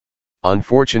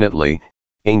Unfortunately,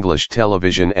 English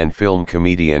television and film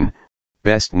comedian,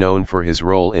 best known for his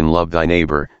role in Love Thy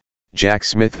Neighbour, Jack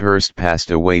Smethurst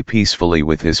passed away peacefully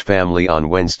with his family on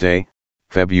Wednesday,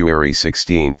 February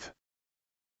 16,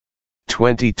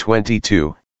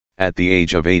 2022, at the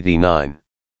age of 89.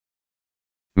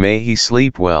 May he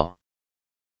sleep well.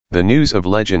 The news of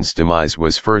legend's demise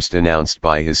was first announced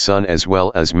by his son as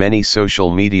well as many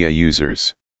social media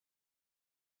users.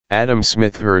 Adam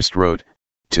Smethurst wrote,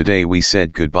 "Today we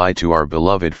said goodbye to our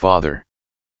beloved father.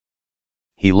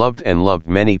 He loved and loved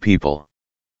many people.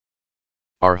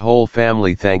 Our whole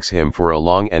family thanks him for a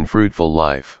long and fruitful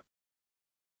life."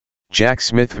 Jack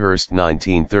Smethurst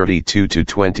 1932 to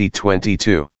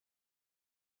 2022.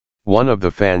 One of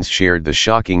the fans shared the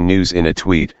shocking news in a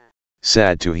tweet.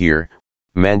 "Sad to hear,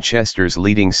 Manchester's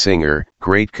leading singer,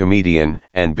 great comedian,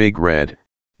 and Big Red,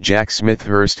 Jack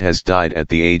Smethurst has died at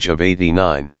the age of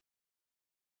 89.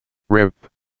 RIP."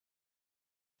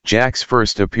 Jack's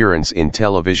first appearance in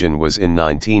television was in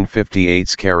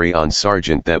 1958's Carry On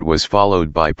Sergeant, that was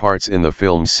followed by parts in the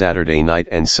films Saturday Night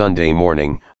and Sunday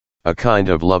Morning, A Kind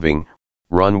of Loving,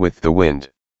 Run with the Wind.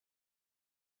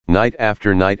 Night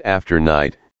After Night After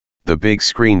Night, the big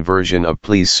screen version of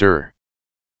Please Sir,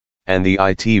 and the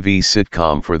ITV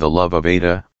sitcom For the Love of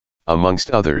Ada, amongst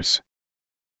others.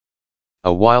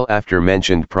 A while after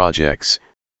mentioned projects,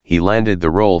 he landed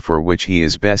the role for which he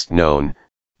is best known,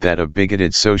 that of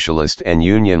bigoted socialist and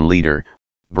union leader,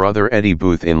 Brother Eddie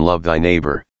Booth in Love Thy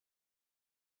Neighbour.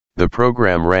 The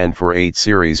program ran for 8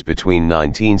 series between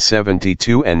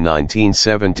 1972 and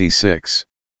 1976.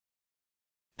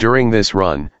 During this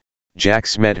run, Jack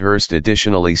Smethurst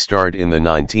additionally starred in the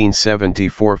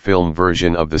 1974 film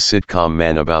version of the sitcom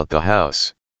Man About the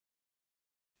House.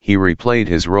 He replayed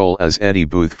his role as Eddie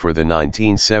Booth for the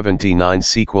 1979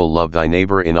 sequel Love Thy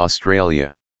Neighbour in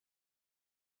Australia.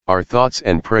 Our thoughts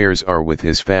and prayers are with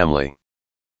his family.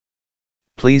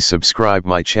 Please subscribe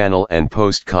my channel and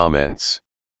post comments.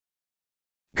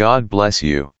 God bless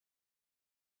you.